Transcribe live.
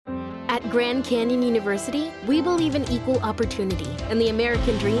At Grand Canyon University, we believe in equal opportunity, and the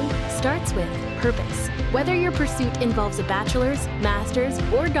American dream starts with purpose. Whether your pursuit involves a bachelor's, master's,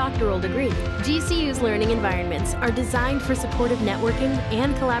 or doctoral degree, GCU's learning environments are designed for supportive networking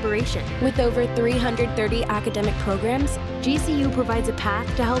and collaboration. With over 330 academic programs, GCU provides a path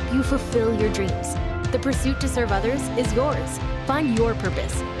to help you fulfill your dreams. The pursuit to serve others is yours. Find your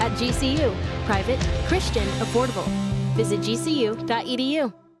purpose at GCU. Private, Christian, affordable. Visit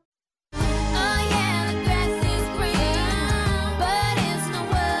gcu.edu.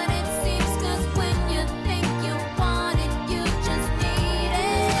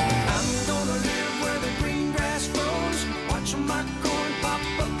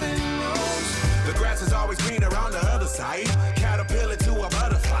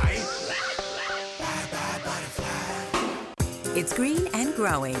 It's Green and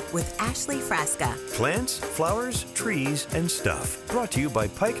Growing with Ashley Frasca. Plants, flowers, trees, and stuff. Brought to you by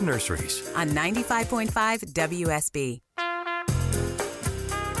Pike Nurseries. On 95.5 WSB.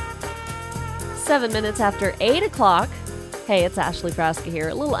 7 minutes after 8 o'clock. Hey, it's Ashley Frasca here.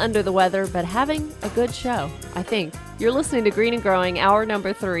 A little under the weather, but having a good show, I think. You're listening to Green and Growing, hour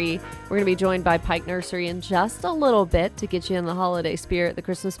number 3. We're going to be joined by Pike Nursery in just a little bit to get you in the holiday spirit, the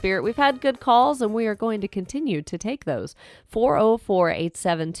Christmas spirit. We've had good calls, and we are going to continue to take those.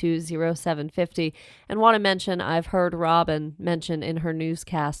 404-872-0750. And want to mention, I've heard Robin mention in her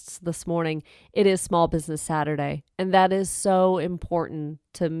newscasts this morning, it is Small Business Saturday, and that is so important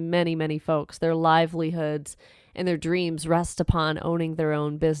to many, many folks. Their livelihoods and their dreams rest upon owning their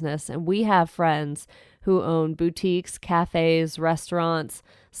own business. And we have friends who own boutiques, cafes, restaurants.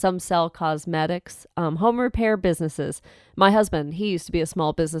 Some sell cosmetics, home repair businesses. My husband, he used to be a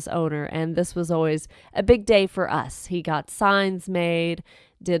small business owner, and this was always a big day for us. He got signs made,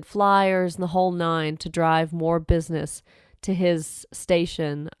 did flyers, and the whole nine to drive more business to his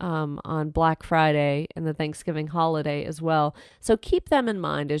station on Black Friday and the Thanksgiving holiday as well. So keep them in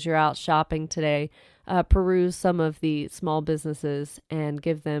mind as you're out shopping today. Peruse some of the small businesses and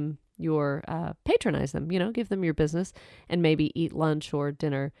give them your, patronize them, give them your business and maybe eat lunch or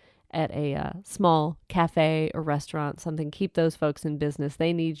dinner at a small cafe or restaurant, something. Keep those folks in business.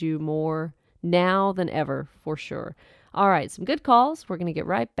 They need you more now than ever, for sure. All right, some good calls. We're going to get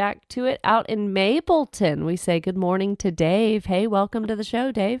right back to it. Out in Mapleton, we say good morning to Dave. Hey, welcome to the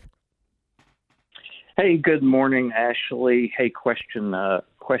show, Dave. Hey, good morning, Ashley. Hey, question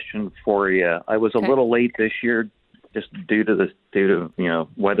for you. I was a little late this year, just due to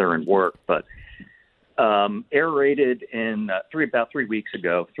weather and work, but aerated in about 3 weeks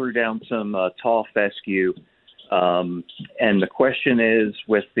ago. Threw down some tall fescue, and the question is,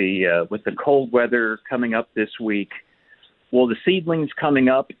 with the cold weather coming up this week, will the seedlings coming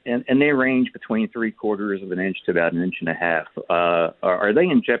up, and they range between 3/4 of an inch to about 1.5 inches, are they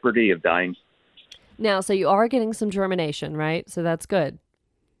in jeopardy of dying? Now, so you are getting some germination, right? So that's good.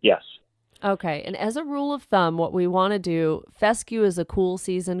 Yes. Okay, and as a rule of thumb, what we want to do, fescue is a cool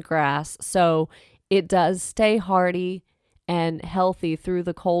season grass, so it does stay hardy and healthy through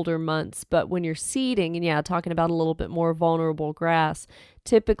the colder months. But when you're seeding, and talking about a little bit more vulnerable grass,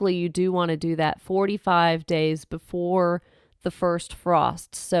 typically you do want to do that 45 days before the first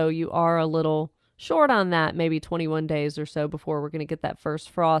frost. So you are a little short on that, maybe 21 days or so before we're going to get that first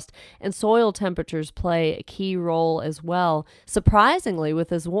frost. And soil temperatures play a key role as well. Surprisingly,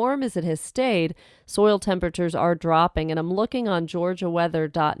 with as warm as it has stayed, soil temperatures are dropping. And I'm looking on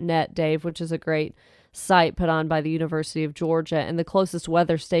georgiaweather.net, Dave, which is a great site put on by the University of Georgia. And the closest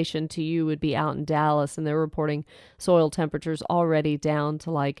weather station to you would be out in Dallas. And they're reporting soil temperatures already down to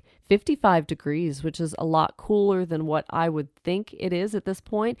like 55 degrees, which is a lot cooler than what I would think it is at this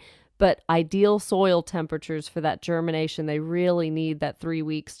point. But ideal soil temperatures for that germination, they really need that 3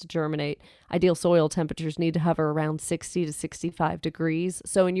 weeks to germinate. Ideal soil temperatures need to hover around 60 to 65 degrees.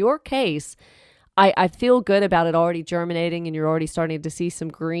 So in your case, I feel good about it already germinating and you're already starting to see some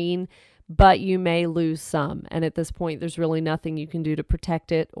green, but you may lose some. And at this point, there's really nothing you can do to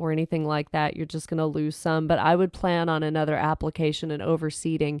protect it or anything like that. You're just going to lose some. But I would plan on another application and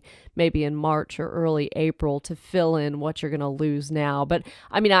overseeding maybe in March or early April to fill in what you're going to lose now. But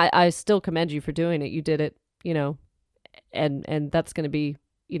I mean, I still commend you for doing it. You did it, and that's going to be,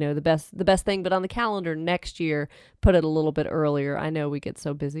 the best thing. But on the calendar next year, put it a little bit earlier. I know we get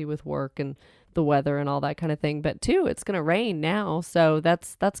so busy with work and the weather and all that kind of thing, but too, it's going to rain now, so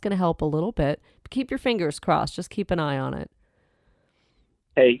that's going to help a little bit. Keep your fingers crossed. Just keep an eye on it.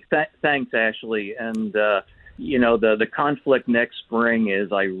 Hey, thanks, Ashley. And the conflict next spring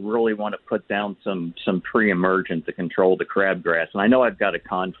is I really want to put down some pre-emergent to control the crabgrass, and I know I've got a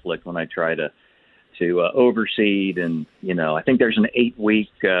conflict when I try to overseed, and I think there's an 8-week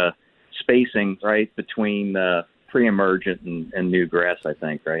spacing, right, between pre-emergent and new grass, I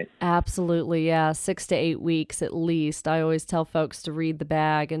think, right? Absolutely, yeah. 6 to 8 weeks at least. I always tell folks to read the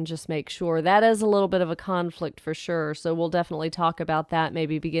bag and just make sure. That is a little bit of a conflict for sure. So we'll definitely talk about that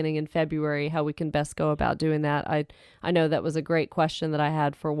maybe beginning in February, how we can best go about doing that. I know that was a great question that I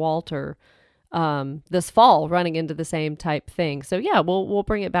had for Walter this fall, running into the same type thing. So yeah, we'll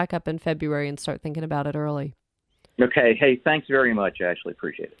bring it back up in February and start thinking about it early. Okay. Hey, thanks very much, Ashley.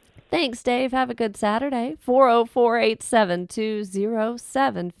 Appreciate it. Thanks, Dave. Have a good Saturday.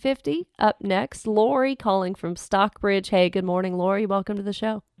 404-872-0750. Up next, Lori calling from Stockbridge. Hey, good morning, Lori. Welcome to the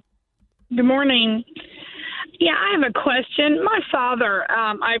show. Good morning. Yeah, I have a question. My father,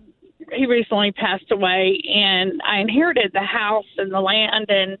 he recently passed away, and I inherited the house and the land,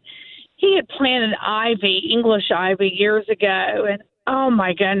 and he had planted ivy, English ivy, years ago, and oh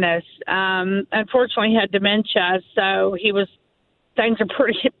my goodness, unfortunately he had dementia, so things are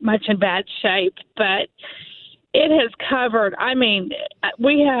pretty much in bad shape, but it has covered,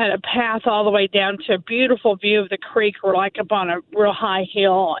 we had a path all the way down to a beautiful view of the creek. We're like up on a real high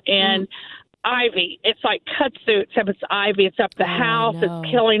hill, and ivy, it's like kudzu, except it's ivy. It's up the house. No.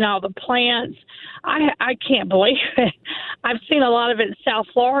 It's killing all the plants. I can't believe it. I've seen a lot of it in South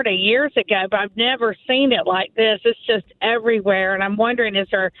Florida years ago, but I've never seen it like this. It's just everywhere, and I'm wondering, is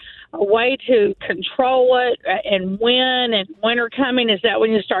there a way to control it, and when, and winter coming? Is that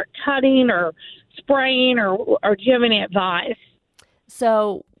when you start cutting or spraying, or do you have any advice?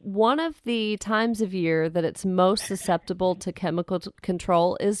 So one of the times of year that it's most susceptible to chemical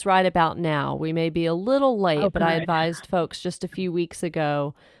control is right about now. We may be a little late, but I advised folks just a few weeks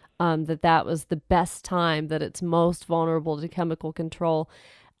ago that was the best time that it's most vulnerable to chemical control.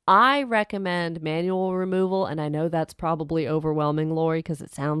 I recommend manual removal, and I know that's probably overwhelming, Lori, because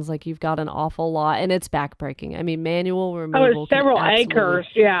it sounds like you've got an awful lot, and it's backbreaking. I mean, manual removal. Oh, it's several acres.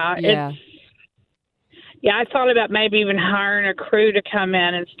 Yeah. Yeah, I thought about maybe even hiring a crew to come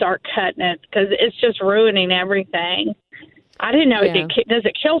in and start cutting it, because it's just ruining everything. I didn't know. Yeah. Does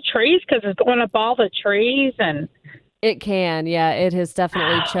it kill trees because it's going up all the trees? And it can, yeah. It has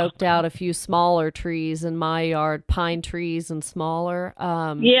definitely choked out a few smaller trees in my yard, pine trees and smaller.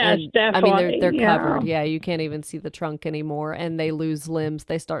 Yes, and, definitely. I mean, they're covered. Yeah, you can't even see the trunk anymore, and they lose limbs.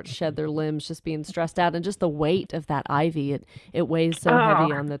 They start to shed their limbs just being stressed out, and just the weight of that ivy, it weighs so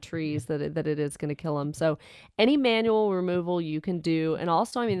heavy on the trees that it is going to kill them. So any manual removal you can do, and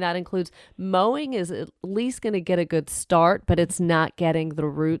also, I mean, that includes mowing is at least going to get a good start, but it's not getting the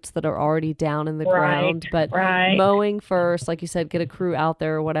roots that are already down in the ground. But mowing first, like you said, get a crew out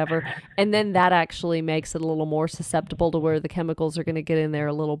there or whatever, and then that actually makes it a little more susceptible to where the chemicals are going to get in there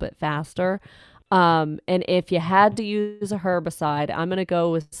a little bit faster. And if you had to use a herbicide, I'm going to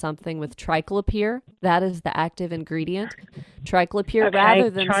go with something with triclopyr. That is the active ingredient. Triclopyr, rather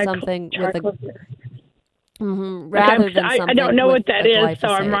than something with a rather than something. I don't know what that is, glyphosate. so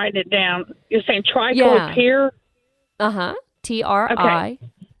I'm writing it down. You're saying triclopyr? Yeah.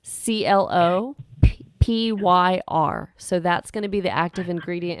 TRICLOPYR. So that's going to be the active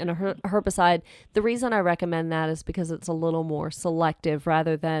ingredient in a herbicide. The reason I recommend that is because it's a little more selective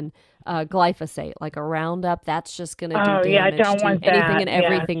rather than glyphosate, like a Roundup. That's just going to do damage I don't to want anything that. and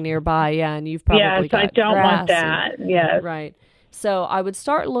everything nearby. Yeah, and you've probably got I don't grass want that. Yes. Right. So I would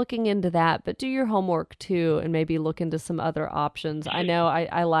start looking into that, but do your homework too, and maybe look into some other options. I know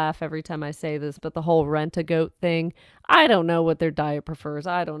I laugh every time I say this, but the whole rent-a-goat thing, I don't know what their diet prefers.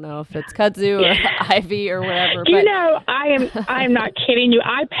 I don't know if it's kudzu or ivy or whatever. You know, I am not kidding you.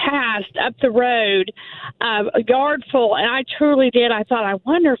 I passed up the road a yard full, and I truly did. I thought, I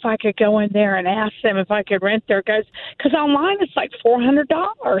wonder if I could go in there and ask them if I could rent their goats, because online it's like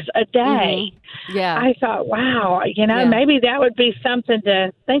 $400 a day. Yeah. I thought, wow, maybe that would be something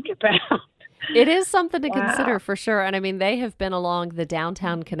to think about. It is something to consider for sure. And I mean, they have been along the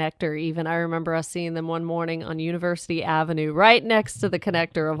downtown connector even. I remember us seeing them one morning on University Avenue, right next to the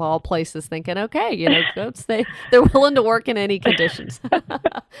connector of all places, thinking, okay, goats, they're willing to work in any conditions, but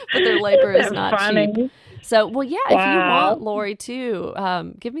their labor is not cheap. So, well, yeah, if you want, Lori, too,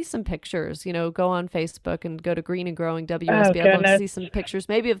 give me some pictures, go on Facebook and go to Green and Growing WSB. I'd love to see some pictures,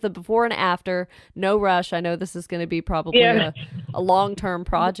 maybe of the before and after. No rush. I know this is going to be probably a long-term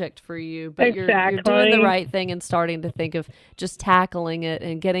project for you, but you're doing the right thing and starting to think of just tackling it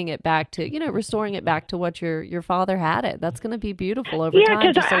and getting it back to, restoring it back to what your father had it. That's going to be beautiful over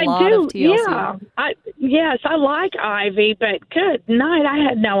time. Just a lot of TLC. Yes, I like ivy, but good night. I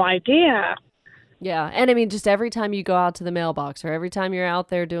had no idea. Yeah, and I mean, just every time you go out to the mailbox or every time you're out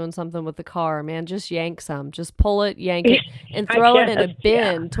there doing something with the car, man, just yank some. Just pull it, yank it, and throw it in a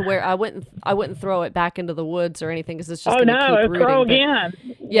bin to where I wouldn't throw it back into the woods or anything because it's just going to keep rooting. Grow again.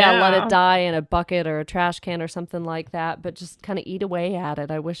 Yeah, let it die in a bucket or a trash can or something like that, but just kind of eat away at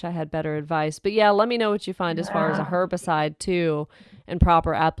it. I wish I had better advice. But yeah, let me know what you find as far as a herbicide too and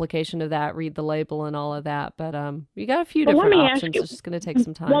proper application of that, read the label and all of that. But you got a few different options. It's just going to take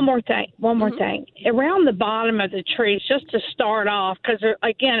some time. One more thing. Around the bottom of the trees, just to start off, because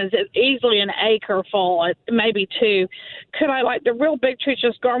again, it's easily an acre full, maybe two. Could I, like the real big trees,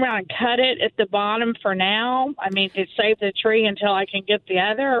 just go around and cut it at the bottom for now? I mean, to save the tree until I can get the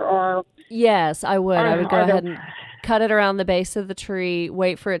other, or? Yes, I would. I would go ahead and cut it around the base of the tree,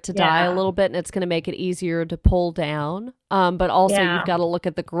 wait for it to die a little bit, and it's going to make it easier to pull down. But also you've got to look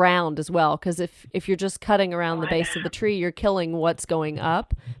at the ground as well, because if you're just cutting around the base of the tree, you're killing what's going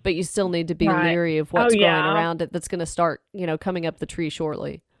up, but you still need to be leery of what's going around it that's going to start, coming up the tree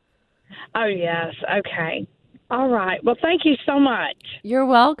shortly. Oh, yes. Okay. All right. Well, thank you so much. You're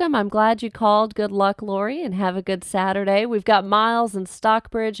welcome. I'm glad you called. Good luck, Lori, and have a good Saturday. We've got Miles in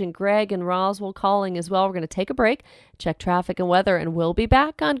Stockbridge and Greg in Roswell calling as well. We're going to take a break, check traffic and weather, and we'll be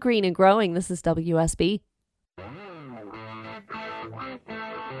back on Green and Growing. This is WSB.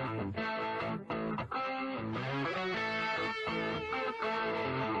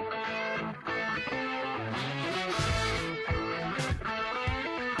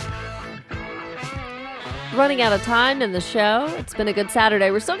 Running out of time in the show. It's been a good Saturday.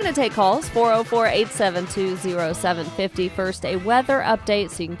 We're still going to take calls. 404-872-0750. First, a weather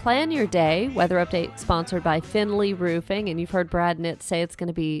update so you can plan your day. Weather update sponsored by Finley Roofing. And you've heard Brad Nitt say it's going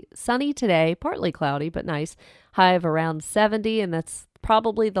to be sunny today, partly cloudy, but nice. High of around 70, and that's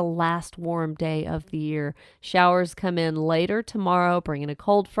probably the last warm day of the year. Showers come in later tomorrow, bringing a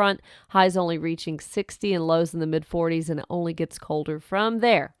cold front. Highs only reaching 60 and lows in the mid-40s, and it only gets colder from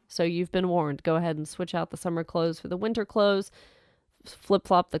there. So you've been warned. Go ahead and switch out the summer clothes for the winter clothes.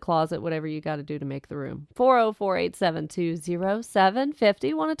 Flip-flop the closet, whatever you got to do to make the room.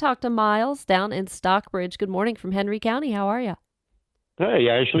 404-872-0750. Want to talk to Miles down in Stockbridge. Good morning from Henry County. How are you? Hey,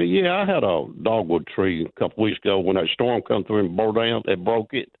 Ashley. Yeah, I had a dogwood tree a couple weeks ago when that storm come through and bore down. It broke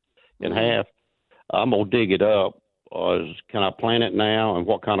it in half. I'm going to dig it up. Can I plant it now, and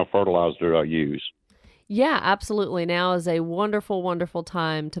what kind of fertilizer do I use? Yeah, absolutely. Now is a wonderful, wonderful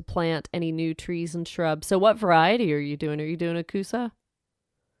time to plant any new trees and shrubs. So what variety are you doing? Are you doing a Kousa?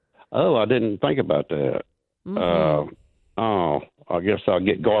 Oh, I didn't think about that. I guess I'll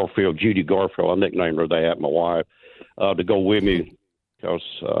get Garfield, Judy Garfield. I nicknamed her that, my wife, to go with me because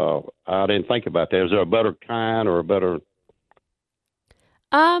I didn't think about that. Is there a better kind or a better...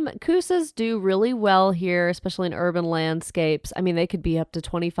 Kousas do really well here, especially in urban landscapes. I mean, they could be up to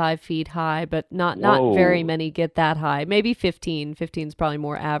 25 feet high, but not very many get that high. Maybe 15. 15 is probably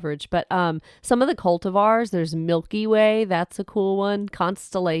more average. But some of the cultivars, there's Milky Way. That's a cool one.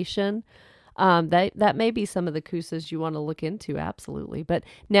 Constellation. That may be some of the Kousas you want to look into, absolutely. But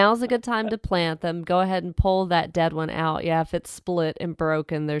now's a good time to plant them. Go ahead and pull that dead one out. Yeah, if it's split and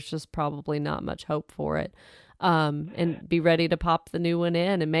broken, there's just probably not much hope for it. And be ready to pop the new one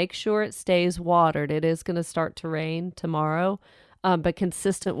in and make sure it stays watered. It is going to start to rain tomorrow, but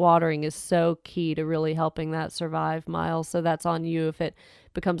consistent watering is so key to really helping that survive, Miles. So that's on you if it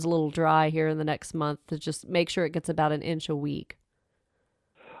becomes a little dry here in the next month to just make sure it gets about an inch a week.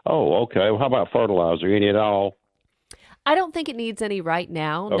 Oh, okay. Well, how about fertilizer? Any at all? I don't think it needs any right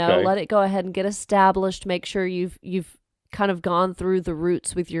now. Okay. No, let it go ahead and get established. Make sure you've kind of gone through the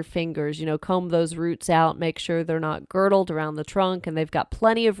roots with your fingers, comb those roots out, make sure they're not girdled around the trunk and they've got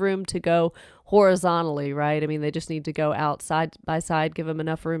plenty of room to go horizontally, right? I mean, they just need to go out side by side, give them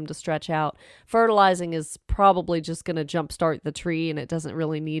enough room to stretch out. Fertilizing is probably just going to jumpstart the tree and it doesn't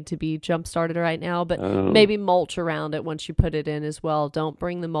really need to be jump-started right now, but maybe mulch around it once you put it in as well. Don't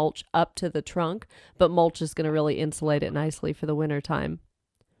bring the mulch up to the trunk, but mulch is going to really insulate it nicely for the winter time.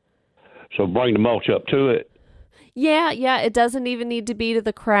 So bring the mulch up to it? Yeah, it doesn't even need to be to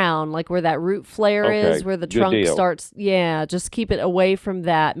the crown, like where that root flare is, where the trunk starts. Yeah, just keep it away from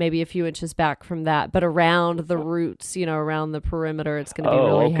that, maybe a few inches back from that, but around the roots, around the perimeter, it's going to be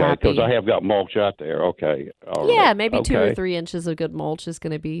really happy. Because I have got mulch out there. Okay. All yeah, right. Maybe 2 or 3 inches of good mulch is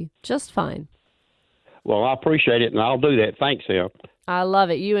going to be just fine. Well, I appreciate it, and I'll do that. Thanks, Em. I love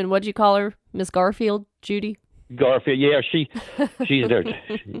it. You and what'd you call her? Miss Garfield? Judy? Garfield, yeah, she's there.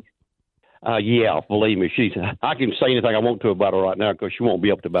 Yeah, believe me, I can say anything I want to about her right now because she won't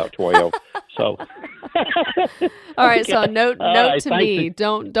be up to about 12. So All right, so note right, to me,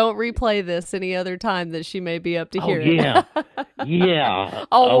 don't replay this any other time that she may be up to hear it. Yeah.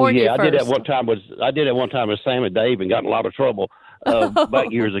 I'll warn you I did that first. one time with Sam and Dave and got in a lot of trouble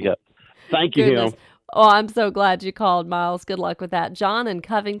back years ago. Thank you, Goodness. Kim. Oh, I'm so glad you called, Miles. Good luck with that. John in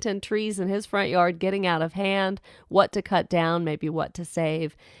Covington, trees in his front yard getting out of hand, what to cut down, maybe what to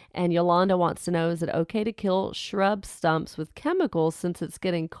save. And Yolanda wants to know, is it okay to kill shrub stumps with chemicals since it's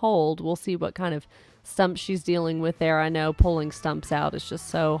getting cold? We'll see what kind of stumps she's dealing with there. I know pulling stumps out is just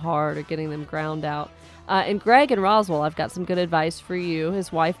so hard, or getting them ground out. And Greg in Roswell, I've got some good advice for you.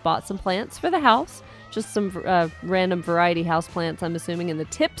 His wife bought some plants for the house. Just some random variety house plants, I'm assuming, and the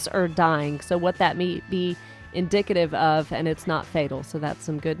tips are dying. So what that may be indicative of, and it's not fatal. So that's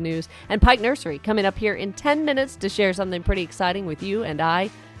some good news. And Pike Nursery coming up here in 10 minutes to share something pretty exciting with you and I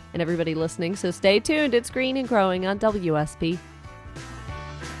and everybody listening. So stay tuned. It's Green and Growing on WSB.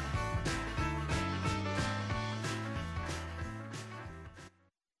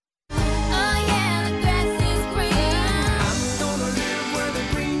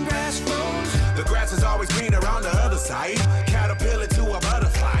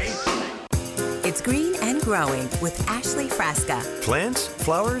 It's Green and Growing with Ashley Frasca Plants,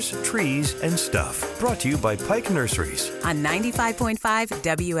 flowers, trees, and stuff. Brought to you by Pike Nurseries. on 95.5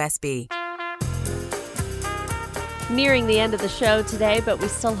 WSB. Nearing the end of the show today, but we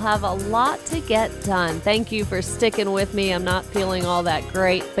still have a lot to get done. Thank you for sticking with me. I'm not feeling all that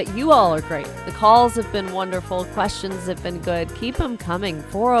great, but you all are great. The calls have been wonderful. Questions have been good. Keep them coming.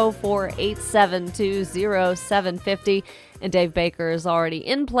 404-872-0750. And Dave Baker is already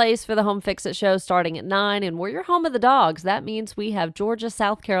in place for the Home Fix-It show starting at 9. And we're your home of the dogs. That means we have Georgia,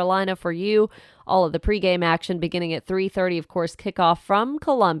 South Carolina for you. All of the pregame action beginning at 3:30. Of course, kickoff from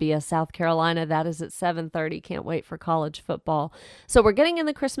Columbia, South Carolina. That is at 7:30. Can't wait for college football. So we're getting in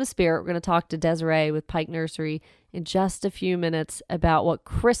the Christmas spirit. We're going to talk to Desiree with Pike Nursery in just a few minutes about what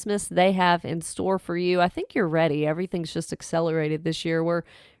Christmas they have in store for you. I think you're ready. Everything's just accelerated this year. We're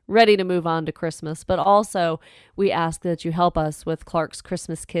ready to move on to Christmas, but also we ask that you help us with Clark's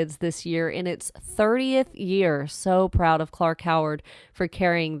Christmas Kids this year in its 30th year. So proud of Clark Howard for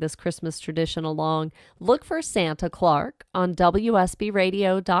carrying this Christmas tradition along. Look for Santa Clark on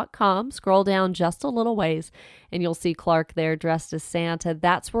WSBradio.com. Scroll down just a little ways and you'll see Clark there dressed as Santa.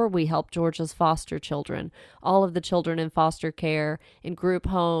 That's where we help Georgia's foster children, all of the children in foster care, in group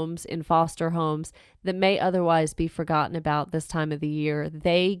homes, in foster homes that may otherwise be forgotten about this time of the year.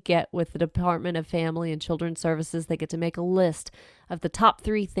 They get with the Department of Family and Children's Services. They get to make a list of the top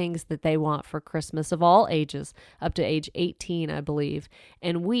 3 things that they want for Christmas of all ages, up to age 18, I believe.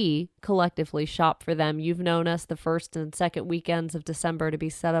 And we collectively shop for them. You've known us the first and second weekends of December to be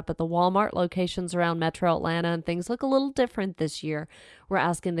set up at the Walmart locations around Metro Atlanta, and things look a little different this year. We're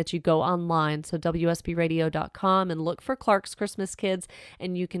asking that you go online, so WSBradio.com, and look for Clark's Christmas Kids,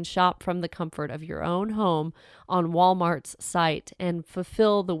 and you can shop from the comfort of your own home on Walmart's site and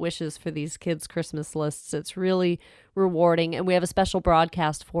fulfill the wishes for these kids' Christmas lists. It's really rewarding, and we have a special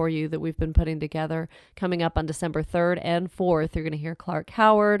broadcast for you that we've been putting together coming up on December 3rd and 4th. You're going to hear Clark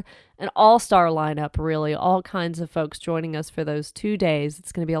Howard, an all-star lineup, really, all kinds of folks joining us for those 2 days.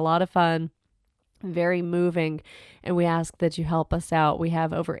 It's going to be a lot of fun, very moving, and we ask that you help us out. We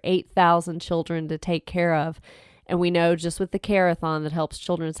have over 8,000 children to take care of, and we know just with the Care-a-thon that helps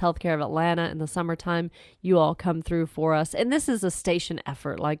Children's Healthcare of Atlanta in the summertime, you all come through for us. And this is a station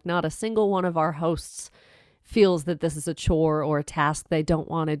effort. Like, not a single one of our hosts feels that this is a chore or a task they don't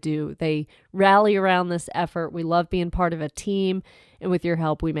want to do. They rally around this effort. We love being part of a team, and with your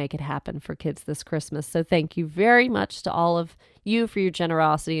help, we make it happen for kids this Christmas. So thank you very much to all of you for your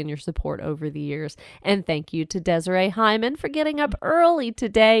generosity and your support over the years. And thank you to Desiree Hyman for getting up early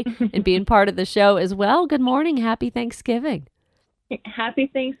today and being part of the show as well. Good morning. Happy Thanksgiving.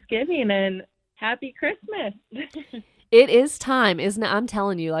 Happy Thanksgiving and happy Christmas. It is time, isn't it? I'm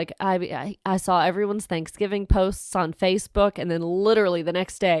telling you, like I saw everyone's Thanksgiving posts on Facebook, and then literally the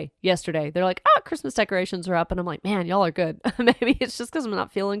next day, yesterday, they're like, Christmas decorations are up. And I'm like, man, y'all are good. Maybe it's just because I'm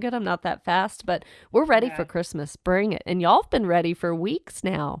not feeling good. I'm not that fast, but we're ready for Christmas. Bring it. And y'all have been ready for weeks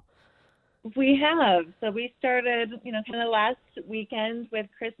now. We have. So we started, kind of last weekend with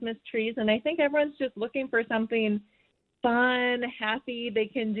Christmas trees. And I think everyone's just looking for something fun, happy they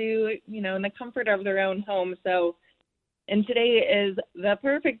can do, in the comfort of their own home. And today is the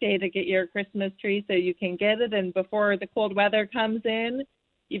perfect day to get your Christmas tree so you can get it. And before the cold weather comes in,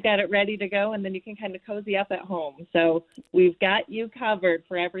 you've got it ready to go, and then you can kind of cozy up at home. So we've got you covered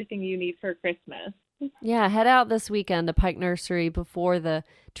for everything you need for Christmas. Yeah, head out this weekend to Pike Nursery before the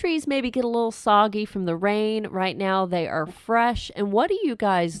trees maybe get a little soggy from the rain. Right now they are fresh. And what do you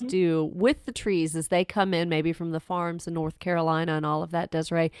guys do with the trees as they come in, maybe from the farms in North Carolina and all of that,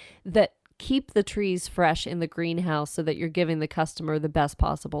 Desiree, that keep the trees fresh in the greenhouse so that you're giving the customer the best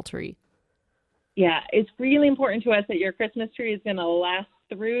possible tree? Yeah, it's really important to us that your Christmas tree is going to last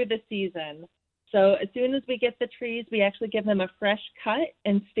through the season. So as soon as we get the trees, we actually give them a fresh cut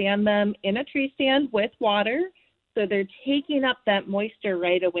and stand them in a tree stand with water. So they're taking up that moisture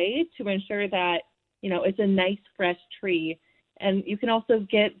right away to ensure that, it's a nice fresh tree. And you can also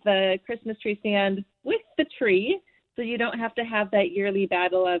get the Christmas tree stand with the tree, so you don't have to have that yearly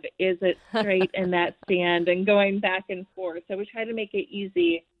battle of is it straight in that stand and going back and forth. So we try to make it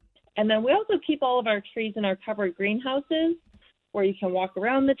easy. And then we also keep all of our trees in our covered greenhouses where you can walk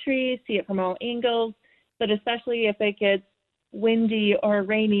around the tree, see it from all angles. But especially if it gets windy or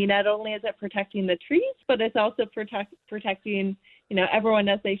rainy, not only is it protecting the trees, but it's also protecting, everyone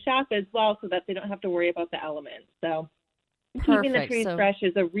as they shop as well, so that they don't have to worry about the elements. So keeping the trees fresh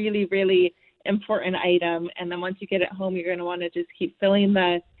is a really, really important item. And then once you get it home, you're going to want to just keep filling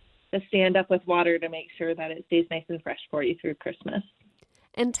the stand up with water to make sure that it stays nice and fresh for you through Christmas.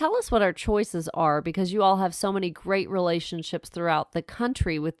 And tell us what our choices are, because you all have so many great relationships throughout the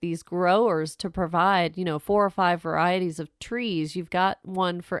country with these growers to provide, 4 or 5 varieties of trees. You've got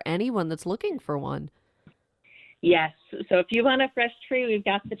one for anyone that's looking for one. Yes. So if you want a fresh tree, we've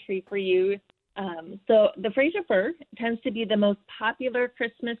got the tree for you. So the Fraser fir tends to be the most popular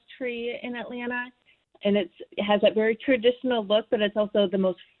Christmas tree in Atlanta. And it has that very traditional look, but it's also the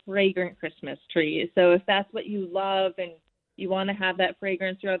most fragrant Christmas tree. So if that's what you love and you want to have that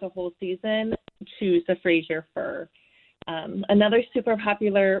fragrance throughout the whole season, choose the Fraser fir. Another super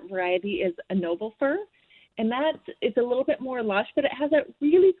popular variety is a noble fir, and that is a little bit more lush, but it has a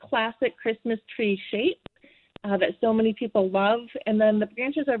really classic Christmas tree shape that so many people love. And then the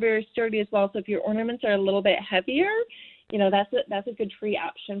branches are very sturdy as well, so if your ornaments are a little bit heavier, that's a good tree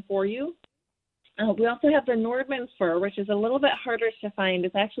option for you. We also have the Nordmann fir, which is a little bit harder to find.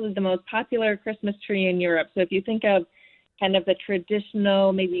 It's actually the most popular Christmas tree in Europe. So if you think of kind of the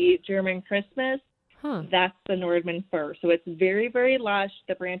traditional, maybe German Christmas, that's the Nordmann fir. So it's very, very lush.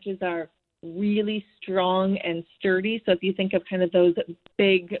 The branches are really strong and sturdy. So if you think of kind of those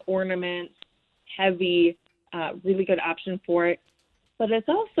big ornaments, heavy, really good option for it. But it's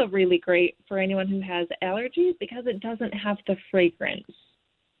also really great for anyone who has allergies because it doesn't have the fragrance.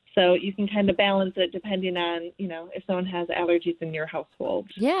 So you can kind of balance it depending on, if someone has allergies in your household.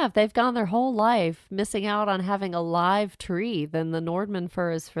 Yeah, if they've gone their whole life missing out on having a live tree, then the Nordmann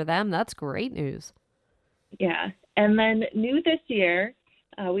fir is for them. That's great news. Yeah. And then new this year,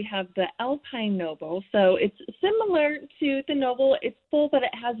 we have the Alpine Noble. So it's similar to the Noble. It's full, but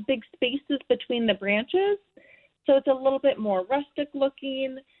it has big spaces between the branches. So it's a little bit more rustic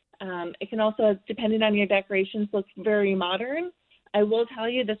looking. It can also, depending on your decorations, look very modern. I will tell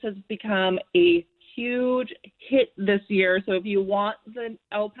you, this has become a huge hit this year. So if you want the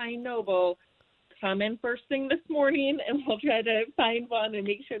Alpine Noble, come in first thing this morning and we'll try to find one and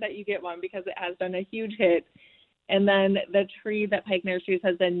make sure that you get one because it has been a huge hit. And then the tree that Pike Nurseries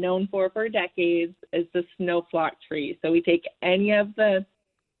has been known for decades is the snowflock tree. So we take any of the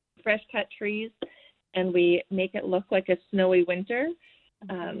fresh cut trees and we make it look like a snowy winter.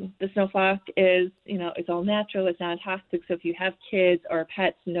 The snowflock is, it's all natural, it's not toxic. So if you have kids or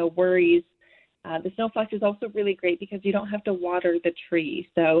pets, no worries. The snowflock is also really great because you don't have to water the tree.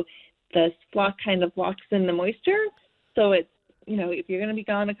 So the flock kind of locks in the moisture. So it's, if you're going to be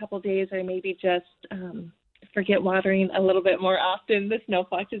gone a couple of days or maybe just forget watering a little bit more often, the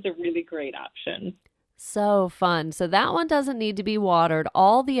snowflock is a really great option. So fun. So that one doesn't need to be watered.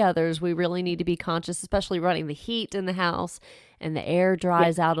 All the others, we really need to be conscious, especially running the heat in the house and the air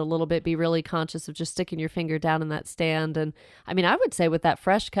dries out a little bit. Be really conscious of just sticking your finger down in that stand. And I mean, I would say with that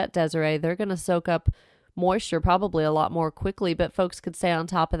fresh cut, Desiree, they're going to soak up moisture probably a lot more quickly, but folks could stay on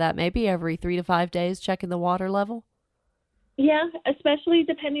top of that maybe every 3 to 5 days, checking the water level. Yeah, especially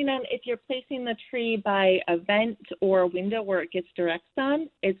depending on if you're placing the tree by a vent or a window where it gets direct sun,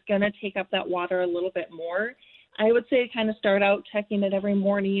 it's going to take up that water a little bit more. I would say kind of start out checking it every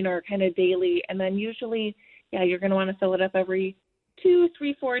morning or kind of daily, and then usually, you're going to want to fill it up every 2,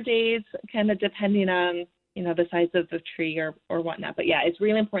 3, 4 days, kind of depending on, the size of the tree or whatnot. But it's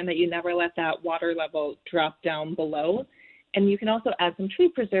really important that you never let that water level drop down below. And you can also add some tree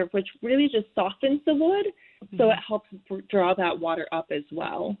preserve, which really just softens the wood. So it helps draw that water up as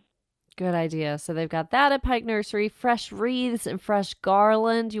well. Good idea. So they've got that at Pike Nursery, fresh wreaths and fresh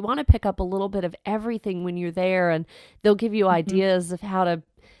garland. You want to pick up a little bit of everything when you're there, and they'll give you ideas of how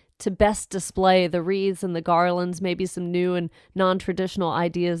to to best display the wreaths and the garlands, maybe some new and non-traditional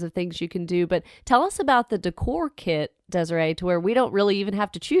ideas of things you can do. But tell us about the decor kit, Desiree, to where we don't really even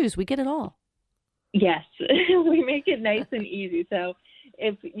have to choose. We get it all. Yes, we make it nice and easy. So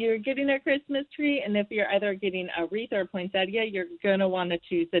if you're getting a Christmas tree, and if you're either getting a wreath or a poinsettia, you're going to want to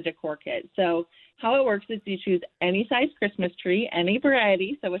choose the decor kit. So how it works is you choose any size Christmas tree, any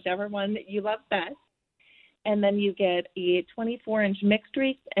variety, so whichever one that you love best. And then you get a 24-inch mixed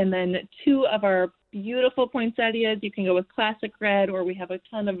wreath, and then 2 of our beautiful poinsettias. You can go with classic red, or we have a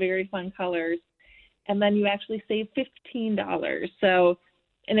ton of very fun colors. And then you actually save $15. So,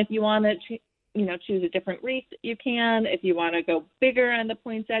 and if you want to, choose a different wreath, you can. If you want to go bigger on the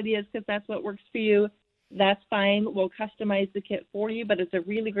poinsettias, because that's what works for you, that's fine. We'll customize the kit for you, but it's a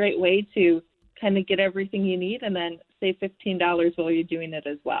really great way to kind of get everything you need and then save $15 while you're doing it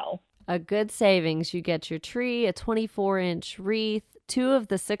as well. A good savings. You get your tree, a 24-inch wreath, 2 of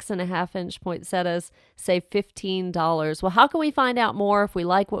the 6.5-inch poinsettias, save $15. Well, how can we find out more if we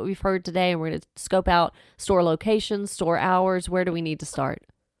like what we've heard today and we're going to scope out store locations, store hours? Where do we need to start?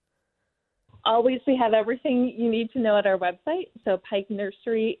 Always, we have everything you need to know at our website, so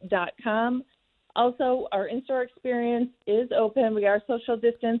pikenursery.com. Also, our in-store experience is open. We are social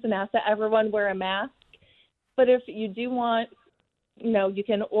distance and ask that everyone wear a mask. But if you do want, you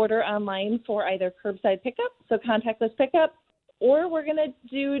can order online for either curbside pickup, so contactless pickup, or we're going to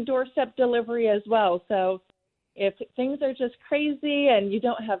do doorstep delivery as well. So if things are just crazy and you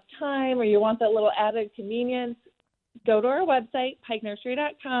don't have time or you want that little added convenience, go to our website,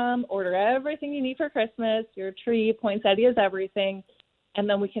 pikenursery.com, order everything you need for Christmas, your tree, poinsettias, everything, and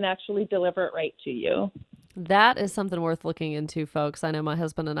then we can actually deliver it right to you. That is something worth looking into, folks. I know my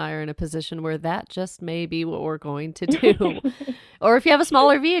husband and I are in a position where that just may be what we're going to do. Or if you have a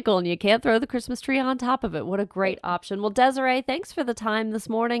smaller vehicle and you can't throw the Christmas tree on top of it, what a great option. Well, Desiree, thanks for the time this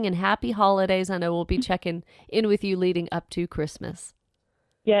morning and happy holidays. I know we'll be checking in with you leading up to Christmas.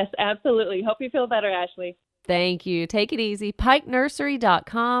 Yes, absolutely. Hope you feel better, Ashley. Thank you. Take it easy.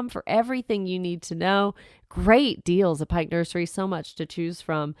 PikeNursery.com for everything you need to know. Great deals at Pike Nursery. So much to choose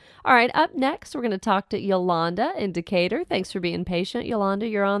from. All right, up next, we're going to talk to Yolanda in Decatur. Thanks for being patient. Yolanda,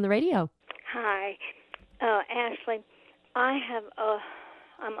 you're on the radio. Hi. Ashley, I'm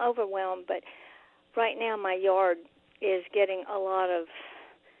overwhelmed, but right now my yard is getting a lot of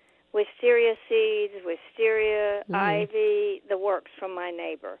wisteria seeds, wisteria, ivy, the works from my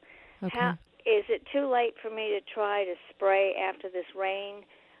neighbor. Okay. Is it too late for me to try to spray after this rain?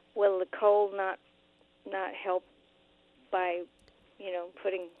 Will the cold not help by,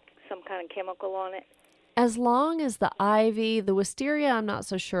 putting some kind of chemical on it? As long as the ivy, the wisteria I'm not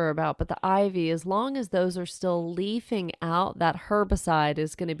so sure about, but the ivy, as long as those are still leafing out, that herbicide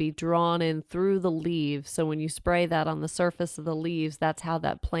is going to be drawn in through the leaves. So when you spray that on the surface of the leaves, that's how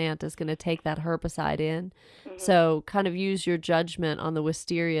that plant is going to take that herbicide in. Mm-hmm. So kind of use your judgment on the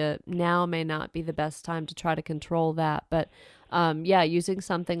wisteria. Now may not be the best time to try to control that, but using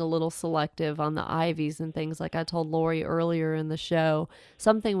something a little selective on the ivies and things, like I told Lori earlier in the show,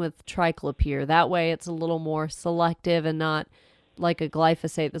 something with triclopyr. That way it's a little more selective and not like a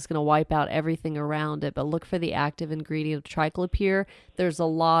glyphosate that's going to wipe out everything around it. But look for the active ingredient of triclopyr. There's a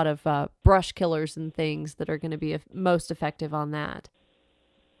lot of brush killers and things that are going to be most effective on that.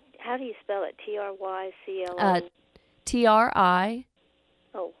 How do you spell it? Tryclo? TRICLOPYR.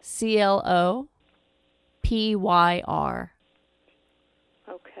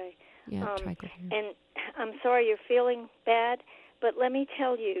 Okay. Yeah, triclopyr. And I'm sorry you're feeling bad, but let me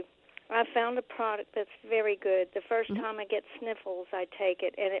tell you, I found a product that's very good. The first time I get sniffles, I take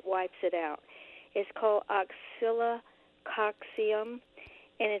it, and it wipes it out. It's called Oxalicoxium,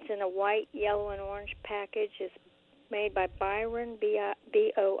 and it's in a white, yellow, and orange package. It's made by Byron,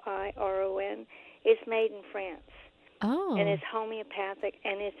 Boiron. It's made in France. Oh. And it's homeopathic,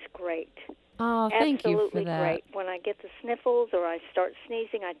 and it's great. Oh, thank you for that. Absolutely great. When I get the sniffles or I start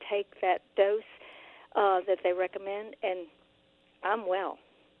sneezing, I take that dose that they recommend, and I'm well.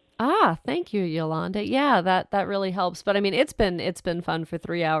 Thank you, Yolanda. Yeah, that really helps. But I mean, it's been fun for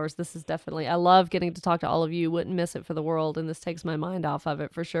 3 hours. This is definitely, I love getting to talk to all of you. Wouldn't miss it for the world. And this takes my mind off of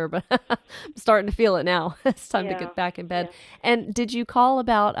it for sure. But I'm starting to feel it now. It's time to get back in bed. Yeah. And did you call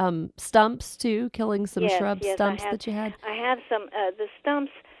about stumps too? Killing some shrub stumps that you had? I have some. The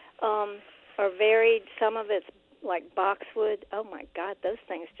stumps are varied. Some of it's like boxwood. Oh my God, those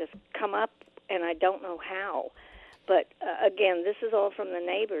things just come up, and I don't know how. But, again, this is all from the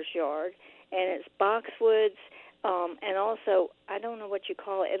neighbor's yard, and it's boxwoods, and also, I don't know what you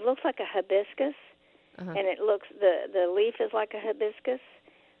call it. It looks like a hibiscus, and it looks, the leaf is like a hibiscus,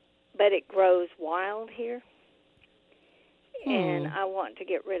 but it grows wild here. and I want to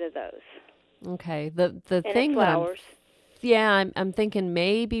get rid of those. Okay. The And thing that I'm thinking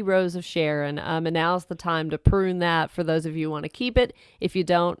maybe Rose of Sharon. And now's the time to prune that for those of you who want to keep it. If you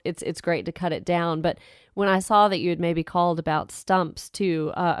don't, it's great to cut it down. But when I saw that you had maybe called about stumps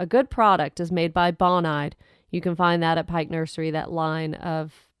too, a good product is made by Bonide. You can find that at Pike Nursery, that line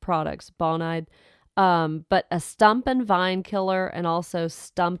of products, Bonide. But a stump and vine killer and also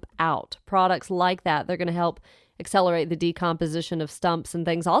stump out products like that, they're going to help accelerate the decomposition of stumps and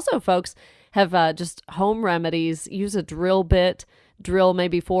things. Also, folks have just home remedies. Use a drill bit, drill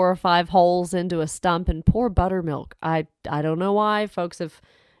maybe 4 or 5 holes into a stump and pour buttermilk. I don't know why folks have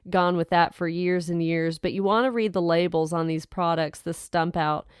gone with that for years and years, but you want to read the labels on these products, the stump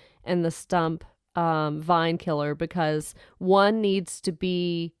out and the stump vine killer, because one needs to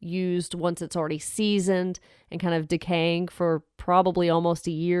be used once it's already seasoned and kind of decaying for probably almost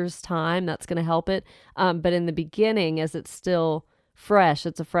a year's time. That's going to help it. But in the beginning, as it's still fresh,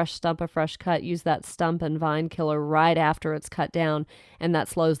 it's a fresh stump, a fresh cut, use that stump and vine killer right after it's cut down, and that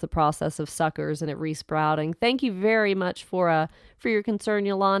slows the process of suckers and it resprouting. Thank you very much for your concern,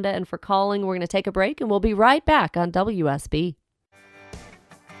 Yolanda, and for calling. We're going to take a break and we'll be right back on WSB.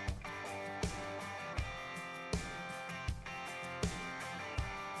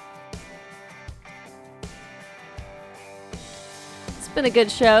 Been a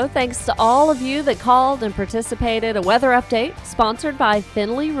good show. Thanks to all of you that called and participated. A weather update sponsored by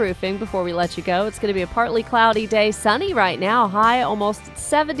Finley Roofing. Before we let you go, it's going to be a partly cloudy day, sunny right now, high almost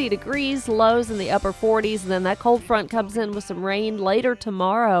 70 degrees, lows in the upper 40s, and then that cold front comes in with some rain later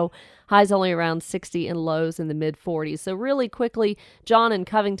tomorrow. Highs only around 60 and lows in the mid-40s. So really quickly, John in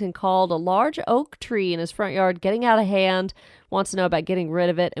Covington called. A large oak tree in his front yard getting out of hand. Wants to know about getting rid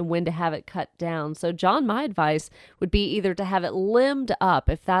of it and when to have it cut down. So John, my advice would be either to have it limbed up,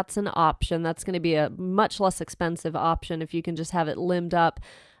 if that's an option. That's going to be a much less expensive option if you can just have it limbed up.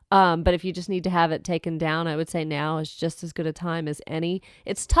 But if you just need to have it taken down, I would say now is just as good a time as any.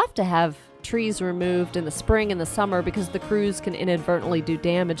 It's tough to have trees removed in the spring and the summer because the crews can inadvertently do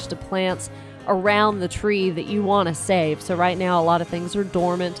damage to plants around the tree that you want to save. So right now, a lot of things are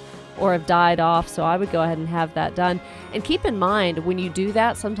dormant or have died off, so I would go ahead and have that done. And keep in mind, when you do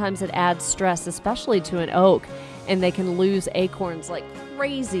that, sometimes it adds stress, especially to an oak, and they can lose acorns like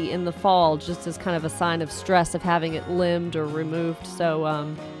crazy in the fall, just as kind of a sign of stress of having it limbed or removed.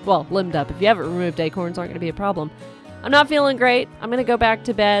 So, limbed up. If you have it removed, acorns aren't going to be a problem. I'm not feeling great. I'm going to go back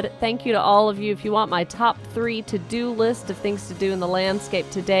to bed. Thank you to all of you. If you want my top 3 to-do list of things to do in the landscape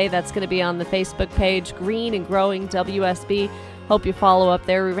today, that's going to be on the Facebook page, Green and Growing WSB. Hope you follow up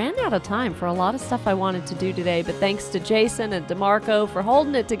there. We ran out of time for a lot of stuff I wanted to do today, but thanks to Jason and DeMarco for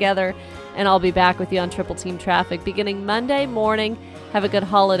holding it together, and I'll be back with you on Triple Team Traffic beginning Monday morning. Have a good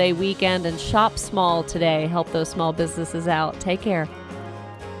holiday weekend and shop small today. Help those small businesses out. Take care.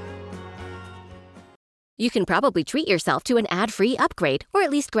 You can probably treat yourself to an ad-free upgrade or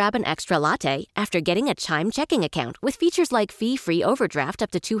at least grab an extra latte after getting a Chime checking account with features like fee-free overdraft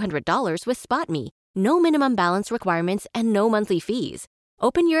up to $200 with SpotMe. No minimum balance requirements and no monthly fees.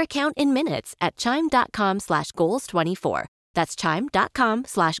 Open your account in minutes at chime.com/goals24. That's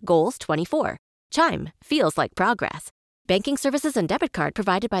chime.com/goals24. Chime feels like progress. Banking services and debit card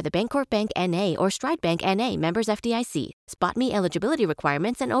provided by the Bancorp Bank N.A. or Stride Bank N.A. members FDIC. SpotMe eligibility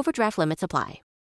requirements and overdraft limits apply.